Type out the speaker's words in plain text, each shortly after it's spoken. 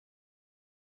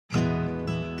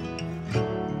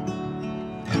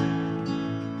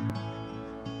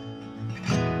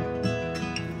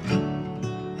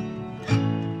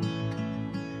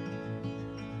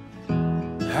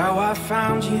I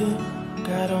found you,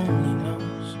 God only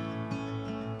knows.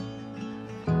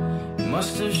 It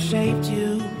must have shaped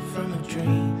you from a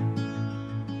dream,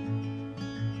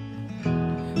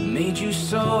 made you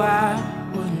so I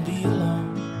wouldn't be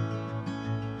alone.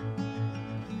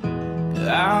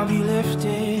 I'll be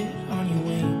lifted on your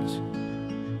wings.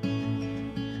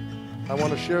 I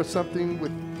want to share something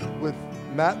with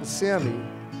Matt and Sammy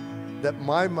that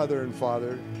my mother and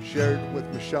father shared with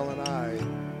Michelle and I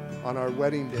on our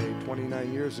wedding day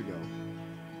 29 years ago.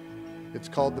 It's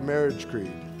called the Marriage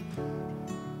Creed.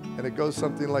 And it goes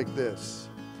something like this.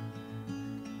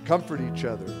 Comfort each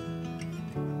other.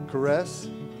 Caress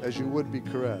as you would be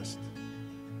caressed.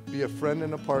 Be a friend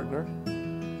and a partner.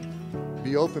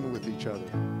 Be open with each other.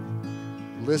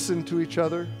 Listen to each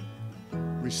other.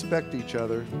 Respect each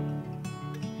other.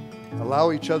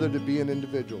 Allow each other to be an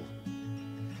individual.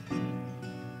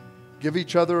 Give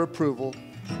each other approval.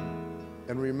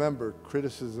 And remember,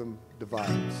 criticism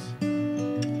divides.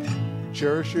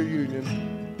 Cherish your union.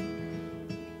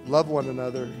 Love one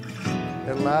another.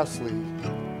 And lastly,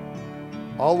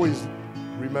 always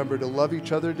remember to love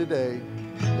each other today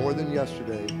more than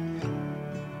yesterday,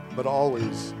 but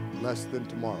always less than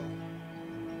tomorrow.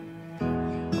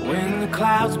 When the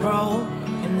clouds broke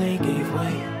and they gave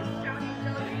way,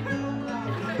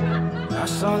 I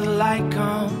saw the light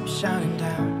come shining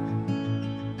down.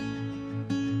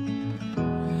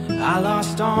 I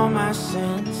lost all my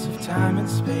sense of time and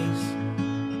space.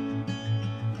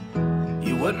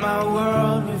 You're what my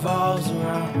world revolves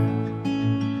around.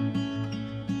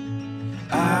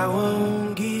 I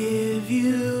won't give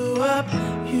you up,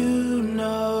 you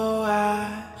know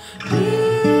I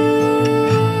will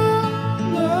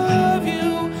love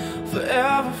you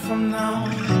forever from now.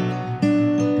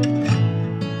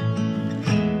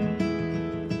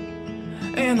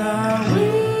 And I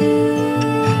will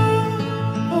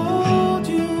hold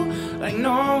you like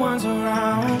no one's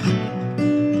around.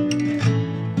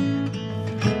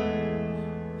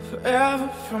 Forever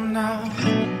from now.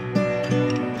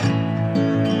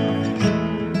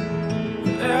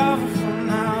 Forever from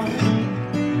now.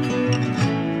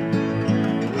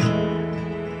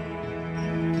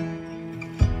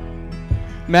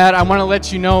 Matt, I want to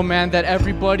let you know, man, that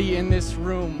everybody in this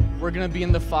room, we're going to be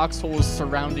in the foxholes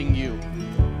surrounding you.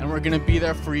 And we're going to be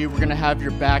there for you. We're going to have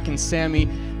your back. And Sammy,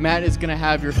 Matt is going to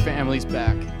have your family's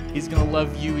back. He's going to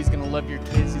love you. He's going to love your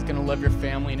kids. He's going to love your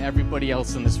family and everybody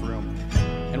else in this room.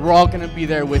 And we're all going to be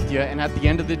there with you. And at the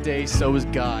end of the day, so is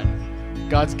God.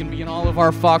 God's going to be in all of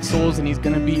our foxholes, and he's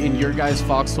going to be in your guys'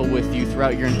 foxhole with you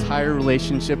throughout your entire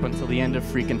relationship until the end of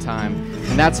freaking time.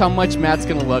 And that's how much Matt's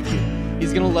going to love you.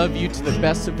 He's going to love you to the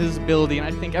best of his ability. And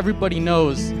I think everybody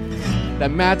knows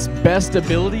that Matt's best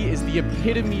ability is the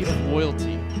epitome of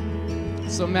loyalty.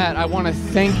 So Matt, I want to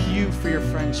thank you for your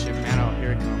friendship, man. Oh,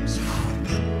 here it comes.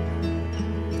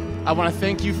 I want to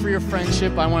thank you for your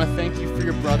friendship. I want to thank you for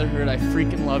your brotherhood. I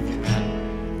freaking love you, man.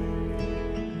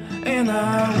 And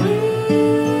I will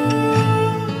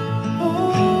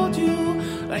hold you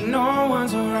like no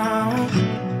one's around.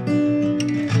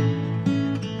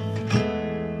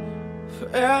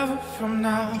 Forever from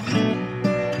now.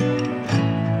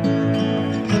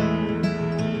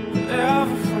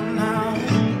 Forever from now.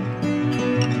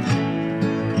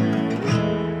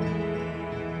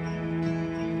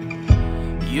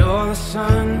 You're the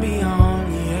sun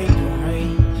beyond the April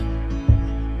rains.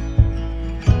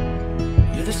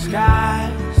 You're the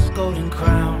sky's golden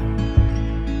crown.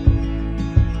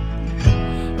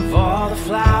 Of all the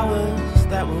flowers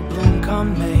that will bloom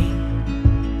come May,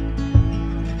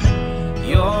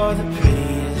 you're the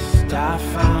prettiest I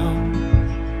found.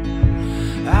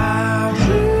 I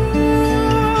will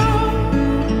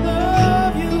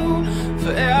love you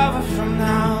forever from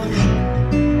now.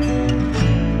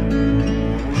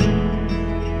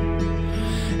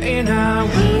 And I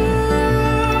will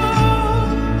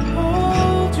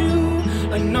hold you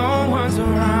like no one's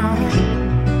around.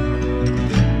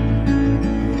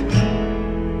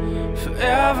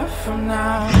 Forever from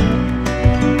now.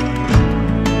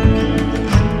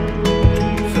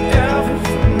 Forever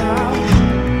from now.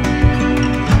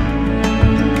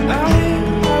 I will,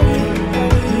 I will, I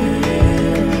will.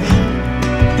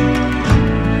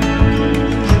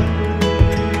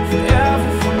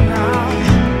 Forever from now.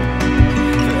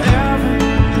 Forever,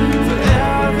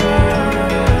 forever.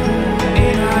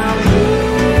 And I will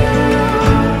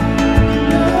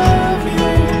love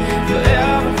you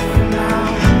forever from now.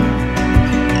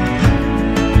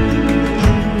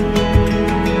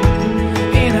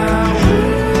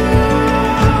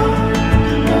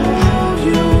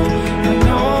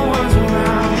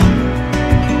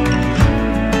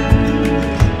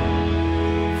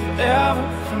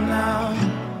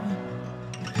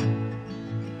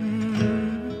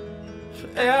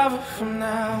 from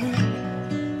now.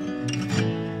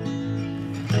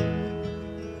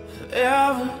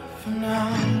 Forever from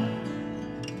now.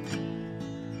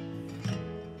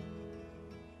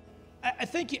 I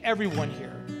think everyone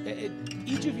here,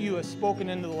 each of you has spoken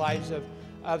into the lives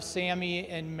of Sammy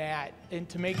and Matt, and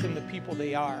to make them the people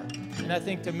they are. And I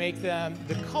think to make them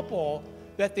the couple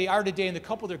that they are today and the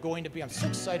couple they're going to be. I'm so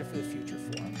excited for the future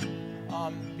for them.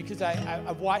 Because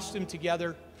I've watched them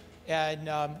together, and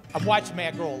I've watched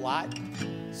Matt grow a lot.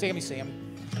 Sammy, it's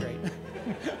great.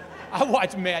 I've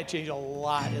watched Matt change a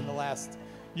lot in the last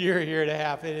year and a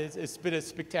half. It's been a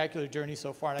spectacular journey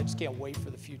so far, and I just can't wait for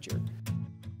the future.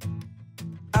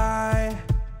 I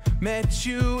met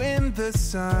you in the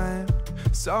sun,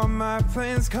 saw my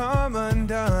plans come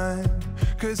undone,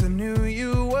 'cause I knew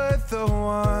you were the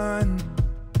one.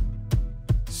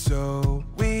 So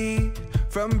we,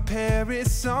 from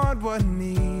Paris on one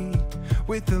knee,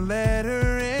 with a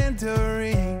letter and a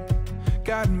ring,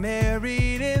 got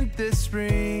married in the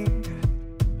spring.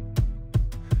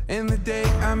 And the day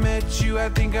I met you, I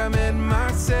think I met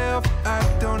myself. I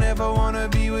don't ever wanna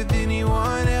be with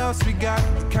anyone else. We got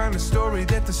the kind of story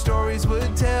that the stories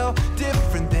would tell,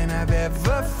 different than I've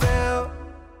ever felt.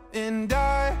 And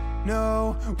I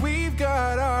know we've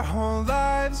got our whole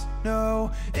lives,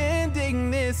 no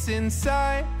ending this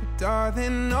inside. But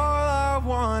darling, all I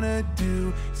wanna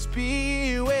do is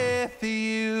be with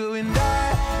you. And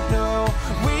I know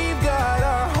we've got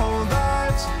our whole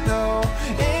lives, no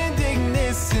ending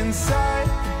this inside.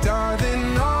 But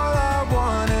darling, all I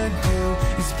wanna do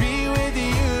is be with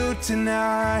you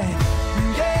tonight.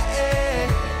 Yeah.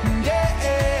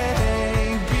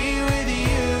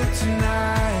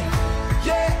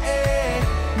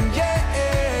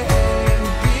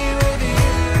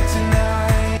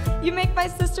 You make my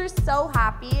sister so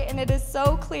happy, and it is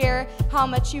so clear how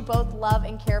much you both love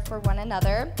and care for one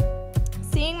another.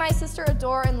 Seeing my sister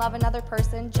adore and love another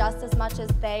person just as much as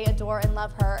they adore and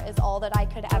love her is all that I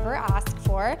could ever ask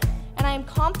for. And I am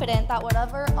confident that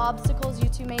whatever obstacles you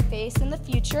two may face in the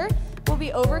future will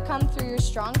be overcome through your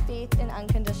strong faith and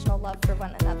unconditional love for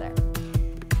one another.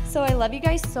 So I love you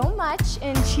guys so much,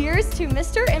 and cheers to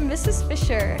Mr. and Mrs.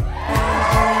 Fisher.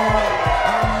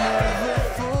 I'll never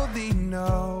fully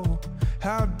know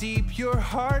how deep your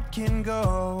heart can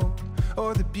go,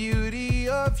 or the beauty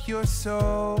of your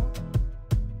soul.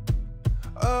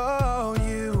 Oh,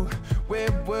 you,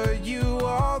 where were you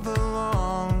all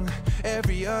along?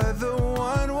 Every other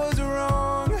one was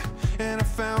wrong, and I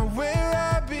found where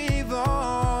I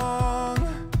belong.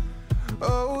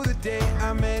 Oh, the day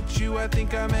I met you, I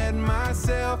think I met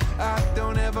myself. I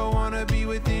don't ever wanna be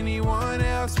with anyone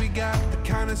else. We got the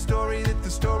kind of story that the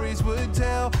stories would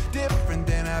tell, different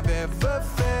than I've ever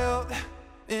felt.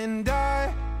 And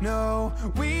I know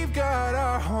we've got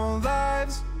our whole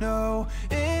lives, no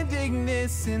ending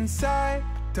this inside.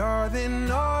 But darling,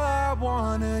 all I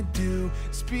wanna do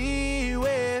is be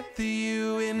with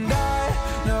you. And I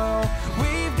know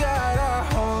we've got our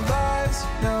whole lives,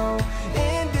 no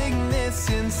ending this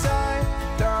inside.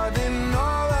 Darling,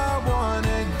 all I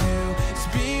wanna do is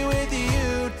be with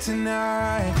you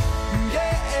tonight.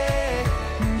 Yeah,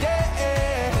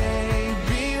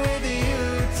 be with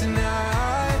you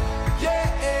tonight. Yeah,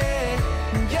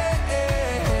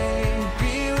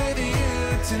 be with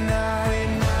you tonight.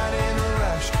 We're not in a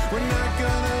rush, we're not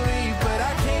gonna leave, but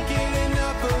I can't get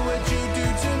enough of what you do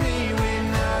to me. We're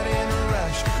not in a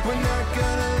rush, we're not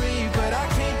gonna leave, but I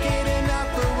can't get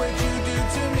enough of what you do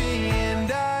to me. And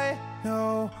I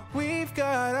know we've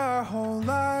got our whole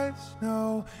lives,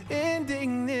 no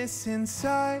ending this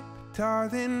inside. But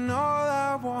darling, all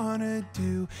I wanna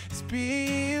do is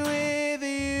be with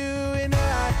you. And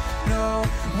I know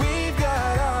we